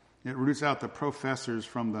 It roots out the professors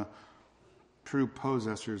from the true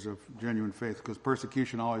possessors of genuine faith, because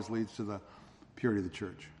persecution always leads to the purity of the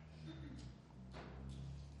church.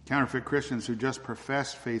 Counterfeit Christians who just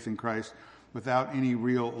profess faith in Christ without any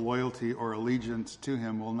real loyalty or allegiance to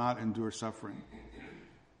him will not endure suffering.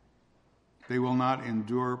 They will not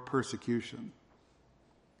endure persecution.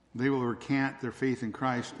 They will recant their faith in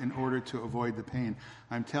Christ in order to avoid the pain.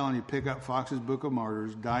 I'm telling you, pick up Fox's Book of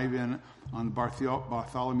Martyrs, dive in on the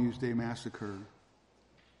Bartholomew's Day Massacre.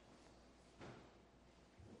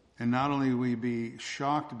 And not only will you be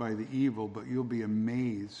shocked by the evil, but you'll be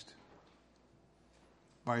amazed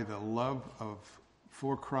by the love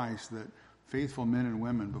for Christ that faithful men and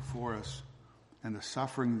women before us and the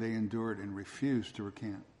suffering they endured and refused to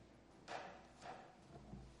recant.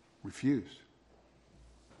 Refused.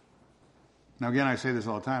 Now again, I say this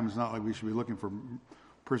all the time. It's not like we should be looking for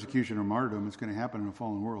persecution or martyrdom. It's going to happen in a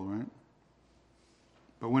fallen world, right?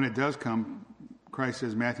 But when it does come, Christ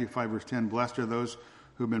says, Matthew 5 verse 10, blessed are those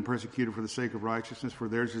who have been persecuted for the sake of righteousness, for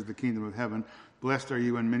theirs is the kingdom of heaven. Blessed are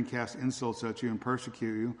you when men cast insults at you and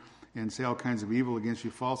persecute you and say all kinds of evil against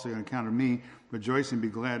you falsely on account of me. Rejoice and be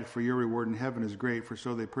glad, for your reward in heaven is great, for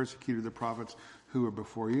so they persecuted the prophets who were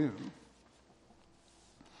before you.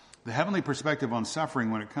 The heavenly perspective on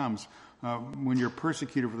suffering when it comes, when you're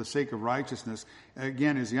persecuted for the sake of righteousness,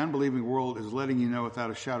 again, is the unbelieving world is letting you know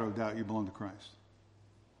without a shadow of doubt you belong to Christ.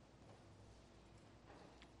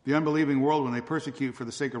 The unbelieving world, when they persecute for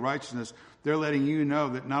the sake of righteousness, they're letting you know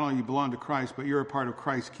that not only you belong to Christ, but you're a part of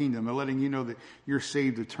Christ's kingdom. They're letting you know that you're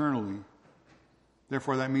saved eternally.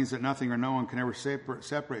 Therefore, that means that nothing or no one can ever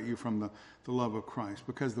separate you from the love of Christ,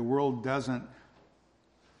 because the world doesn't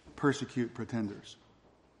persecute pretenders.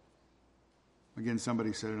 Again,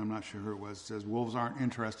 somebody said it, I'm not sure who it was. It says, wolves aren't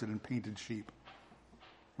interested in painted sheep.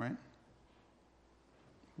 Right?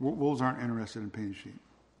 Wolves aren't interested in painted sheep.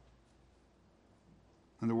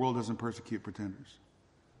 And the world doesn't persecute pretenders.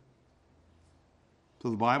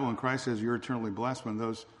 So the Bible and Christ says you're eternally blessed when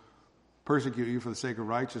those persecute you for the sake of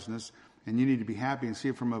righteousness, and you need to be happy and see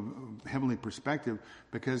it from a heavenly perspective,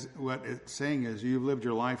 because what it's saying is you've lived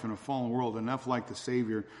your life in a fallen world enough like the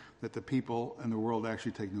Savior that the people in the world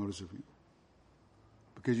actually take notice of you.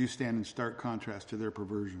 Because you stand in stark contrast to their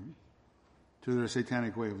perversion, to their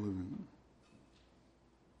satanic way of living.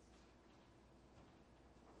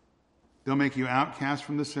 They'll make you outcast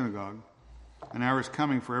from the synagogue. An hour is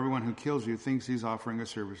coming for everyone who kills you thinks he's offering a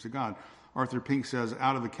service to God. Arthur Pink says,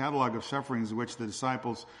 out of the catalog of sufferings to which the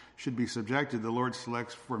disciples should be subjected, the Lord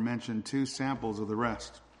selects for mention 2 samples of the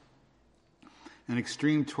rest. An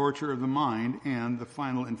extreme torture of the mind and the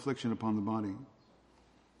final infliction upon the body.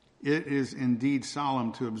 It is indeed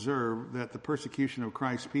solemn to observe that the persecution of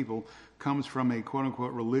Christ's people comes from a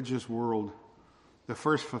quote-unquote religious world. The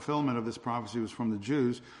first fulfillment of this prophecy was from the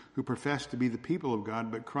Jews, who professed to be the people of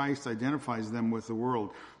God, but Christ identifies them with the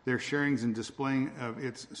world. Their sharings and displaying of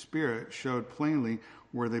its spirit showed plainly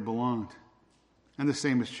where they belonged. And the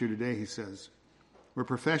same is true today, he says. Where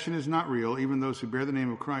profession is not real, even those who bear the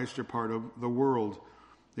name of Christ are part of the world.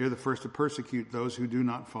 They are the first to persecute those who do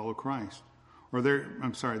not follow Christ. They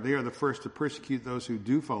are the first to persecute those who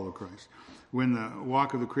do follow Christ. When the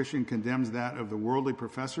walk of the Christian condemns that of the worldly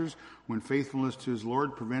professors, when faithfulness to his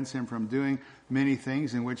Lord prevents him from doing many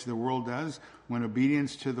things in which the world does, when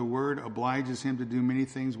obedience to the word obliges him to do many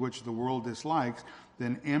things which the world dislikes,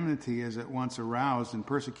 then enmity is at once aroused and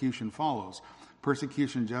persecution follows.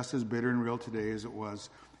 Persecution just as bitter and real today as it was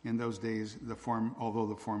in those days, although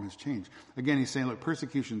the form has changed. Again, he's saying, look,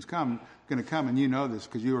 persecution's going to come, and you know this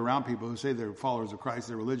because you're around people who say they're followers of Christ,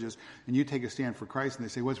 they're religious, and you take a stand for Christ, and they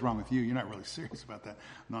say, what's wrong with you? You're not really serious about that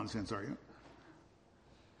nonsense, are you?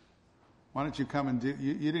 Why don't you come and do,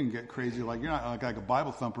 you didn't get crazy, you're not like a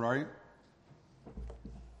Bible thumper, are you?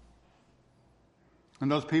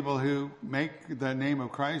 And those people who make the name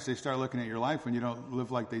of Christ, they start looking at your life when you don't live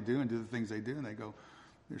like they do and do the things they do, and they go,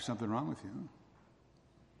 there's something wrong with you.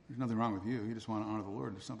 There's nothing wrong with you. You just want to honor the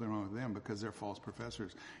Lord. There's something wrong with them because they're false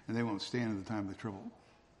professors, and they won't stand at the time of the trouble.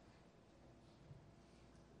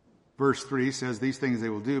 Verse 3 says, these things they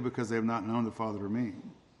will do because they have not known the Father or me.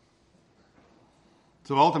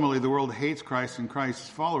 So ultimately, the world hates Christ and Christ's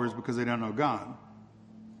followers because they don't know God.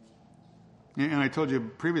 And I told you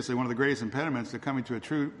previously, one of the greatest impediments to coming to a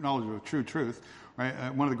true knowledge of a true truth,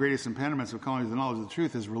 right? One of the greatest impediments of coming to the knowledge of the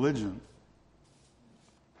truth is religion.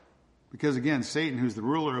 Because again, Satan, who's the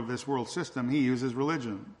ruler of this world system, he uses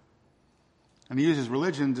religion. And he uses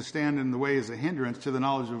religion to stand in the way as a hindrance to the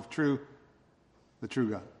knowledge of the true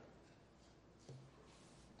God.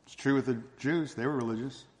 It's true with the Jews. They were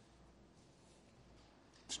religious.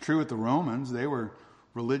 It's true with the Romans. They were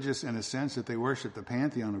religious in a sense that they worshiped the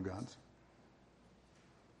pantheon of gods.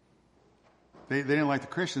 They didn't like the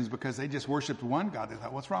Christians because they just worshiped one God. They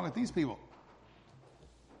thought, what's wrong with these people?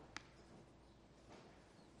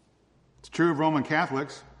 It's true of Roman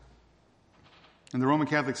Catholics. And the Roman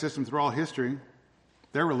Catholic system through all history,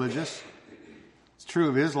 they're religious. It's true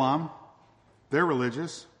of Islam. They're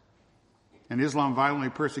religious. And Islam violently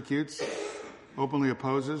persecutes, openly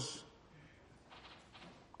opposes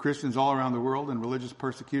Christians all around the world, and religious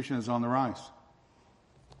persecution is on the rise.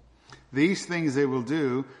 These things they will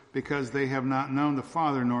do because they have not known the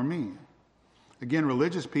Father nor me. Again,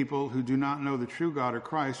 religious people who do not know the true God or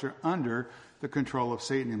Christ are under the control of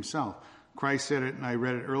Satan himself. Christ said it, and I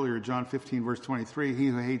read it earlier, John 15, verse 23, he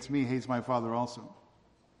who hates me hates my Father also.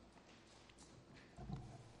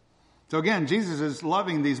 So again, Jesus is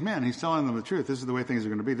loving these men. He's telling them the truth. This is the way things are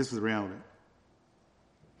going to be. This is the reality.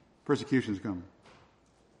 Persecution is coming.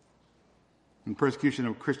 And persecution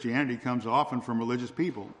of Christianity comes often from religious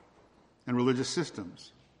people and religious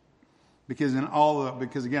systems. Because all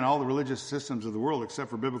the religious systems of the world, except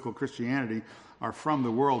for biblical Christianity, are from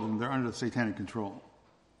the world and they're under the satanic control.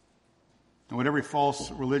 And what every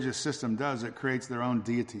false religious system does, it creates their own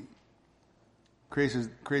deity. Creates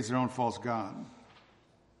their own false god.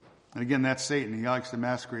 And again, that's Satan. He likes to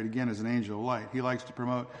masquerade again as an angel of light. He likes to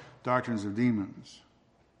promote doctrines of demons.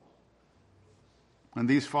 And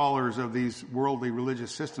these followers of these worldly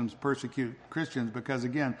religious systems persecute Christians because,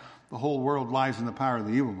 again, the whole world lies in the power of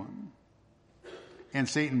the evil one. And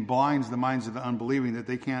Satan blinds the minds of the unbelieving that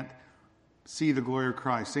they can't see the glory of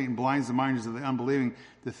Christ. Satan blinds the minds of the unbelieving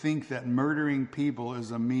to think that murdering people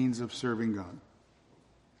is a means of serving God.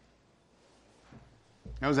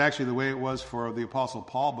 That was actually the way it was for the Apostle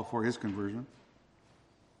Paul before his conversion.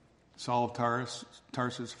 Saul of Tarsus,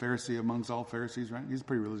 Pharisee amongst all Pharisees, right? He's a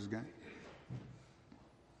pretty religious guy.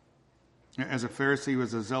 As a Pharisee, he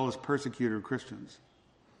was a zealous persecutor of Christians.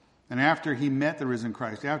 And after he met the risen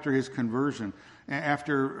Christ, after his conversion,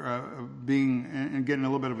 after being and getting a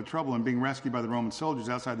little bit of a trouble and being rescued by the Roman soldiers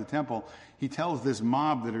outside the temple, he tells this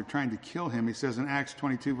mob that are trying to kill him, he says in Acts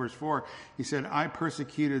 22, verse 4, he said, I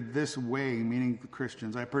persecuted this way, meaning the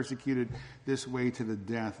Christians, I persecuted this way to the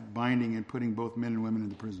death, binding and putting both men and women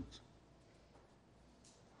into prisons.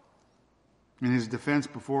 In his defense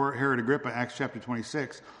before Herod Agrippa, Acts chapter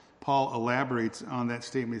 26, Paul elaborates on that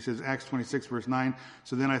statement. He says, Acts 26, verse 9,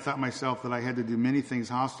 so then I thought myself that I had to do many things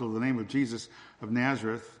hostile to the name of Jesus of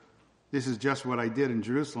Nazareth. This is just what I did in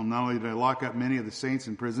Jerusalem. Not only did I lock up many of the saints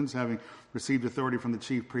in prisons, having received authority from the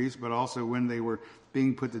chief priests, but also when they were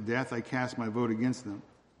being put to death, I cast my vote against them.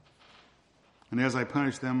 And as I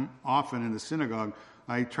punished them often in the synagogue,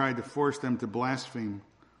 I tried to force them to blaspheme.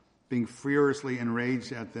 Being furiously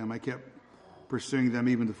enraged at them, I kept pursuing them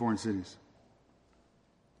even to foreign cities.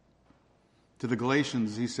 To the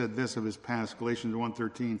Galatians, he said this of his past, Galatians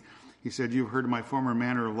 1:13. He said, you've heard of my former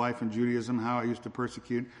manner of life in Judaism, how I used to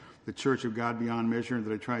persecute the church of God beyond measure, and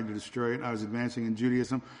that I tried to destroy it. I was advancing in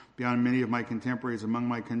Judaism beyond many of my contemporaries among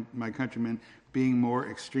my countrymen, being more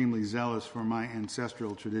extremely zealous for my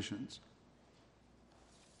ancestral traditions.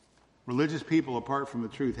 Religious people, apart from the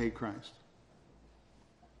truth, hate Christ.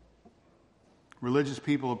 Religious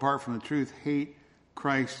people, apart from the truth, hate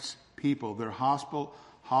Christ's people. They're hostile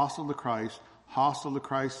to Christ, hostile to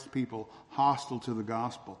Christ's people, hostile to the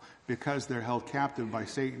gospel, because they're held captive by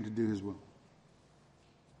Satan to do his will.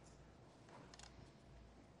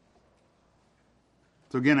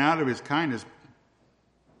 So again, out of his kindness,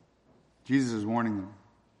 Jesus is warning them.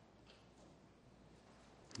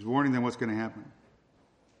 He's warning them what's going to happen.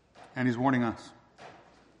 And he's warning us.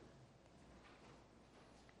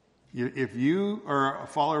 If you are a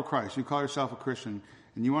follower of Christ, you call yourself a Christian,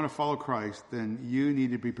 and you want to follow Christ, then you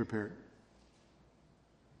need to be prepared.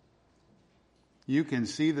 You can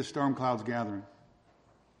see the storm clouds gathering.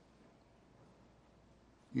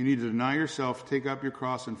 You need to deny yourself, take up your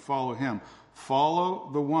cross, and follow him. Follow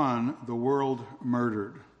the one the world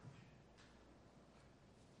murdered.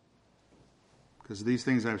 Because these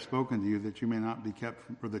things I've spoken to you, that you may not be kept,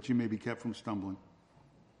 or that you may be kept from stumbling.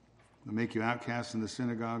 They'll make you outcasts in the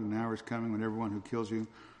synagogue. An hour is coming when everyone who kills you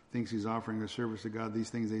thinks he's offering a service to God. These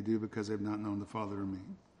things they do because they've not known the Father or me.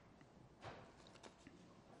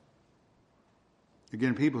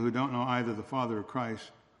 Again, people who don't know either the Father or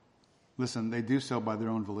Christ, listen, they do so by their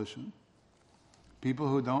own volition. People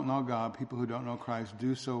who don't know God, people who don't know Christ,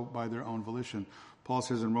 do so by their own volition. Paul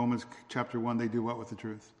says in Romans chapter 1, they do what with the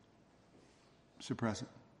truth? Suppress it.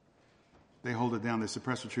 They hold it down. They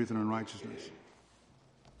suppress the truth in unrighteousness.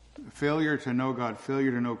 Failure to know God,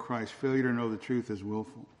 failure to know Christ, failure to know the truth is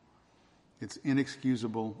willful. It's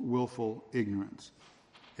inexcusable, willful ignorance.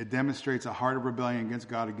 It demonstrates a heart of rebellion against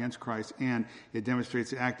God, against Christ, and it demonstrates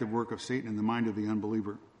the active work of Satan in the mind of the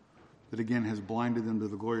unbeliever that again has blinded them to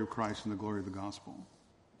the glory of Christ and the glory of the gospel.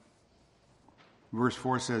 Verse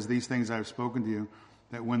 4 says, "These things I have spoken to you,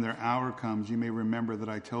 that when their hour comes, you may remember that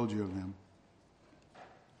I told you of them.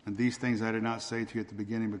 And these things I did not say to you at the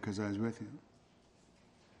beginning because I was with you."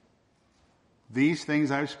 These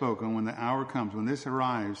things I've spoken when the hour comes, when this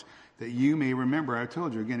arrives, that you may remember. I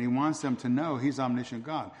told you. Again, he wants them to know he's omniscient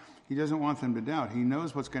God. He doesn't want them to doubt. He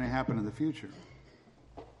knows what's going to happen in the future.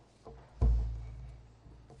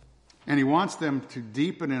 And he wants them to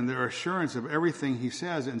deepen in their assurance of everything he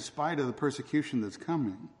says in spite of the persecution that's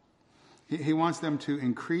coming. He wants them to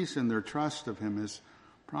increase in their trust of him, his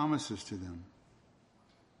promises to them.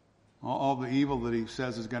 All the evil that he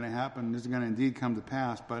says is going to happen is going to indeed come to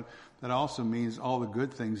pass, but that also means all the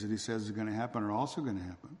good things that he says are going to happen are also going to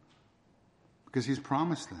happen. Because he's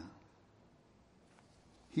promised that.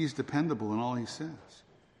 He's dependable in all he says.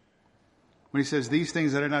 When he says, "These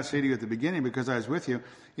things I did not say to you at the beginning because I was with you,"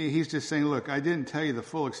 he's just saying, look, I didn't tell you the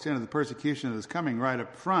full extent of the persecution that is coming right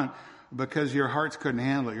up front because your hearts couldn't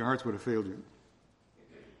handle it. Your hearts would have failed you.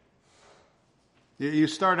 You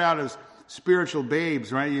start out as spiritual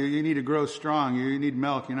babes, right? You need to grow strong. You need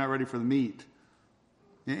milk. You're not ready for the meat.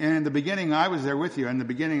 And in the beginning, I was there with you. In the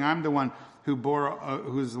beginning, I'm the one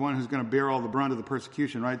who's the one who's going to bear all the brunt of the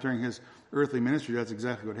persecution, right? During his earthly ministry, that's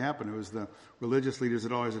exactly what happened. It was the religious leaders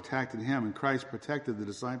that always attacked him, and Christ protected the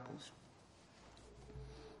disciples.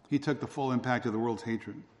 He took the full impact of the world's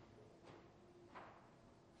hatred.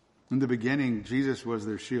 In the beginning, Jesus was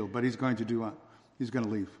their shield, but he's going to do what? He's going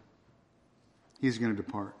to leave. He's going to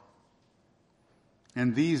depart.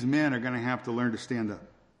 And these men are going to have to learn to stand up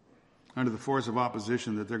under the force of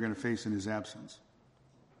opposition that they're going to face in his absence.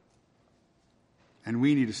 And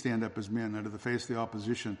we need to stand up as men under the face of the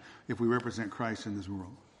opposition if we represent Christ in this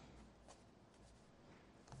world.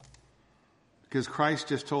 Because Christ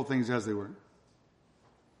just told things as they were.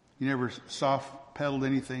 He never soft-pedaled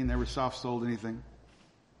anything, never soft-sold anything.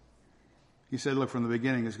 He said, look, from the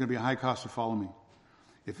beginning, it's going to be a high cost to follow me.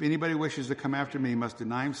 If anybody wishes to come after me, he must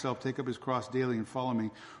deny himself, take up his cross daily, and follow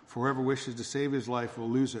me. For whoever wishes to save his life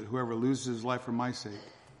will lose it. Whoever loses his life for my sake,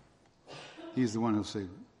 he's the one who'll save it.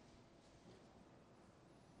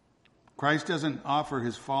 Christ doesn't offer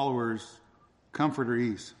his followers comfort or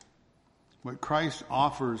ease. What Christ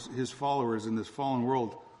offers his followers in this fallen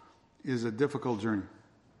world is a difficult journey,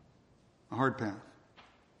 a hard path,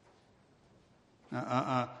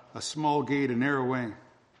 a small gate, a narrow way.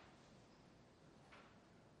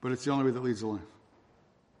 But it's the only way that leads to life.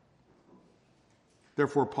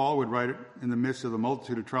 Therefore, Paul would write it in the midst of the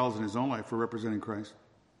multitude of trials in his own life for representing Christ.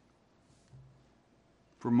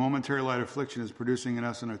 For momentary light affliction is producing in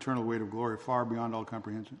us an eternal weight of glory far beyond all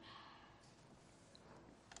comprehension.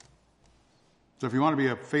 So if you want to be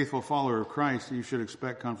a faithful follower of Christ, you should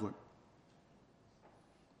expect conflict.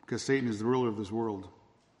 Because Satan is the ruler of this world.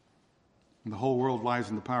 And the whole world lies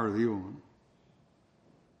in the power of the evil one.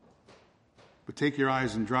 But take your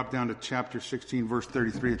eyes and drop down to chapter 16, verse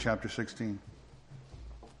 33 of chapter 16.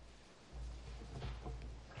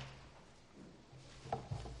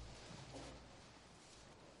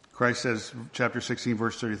 Christ says, chapter 16,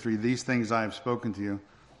 verse 33, "These things I have spoken to you,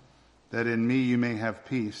 that in me you may have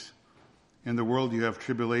peace. In the world you have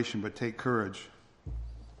tribulation, but take courage.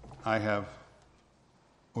 I have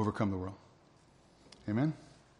overcome the world." Amen.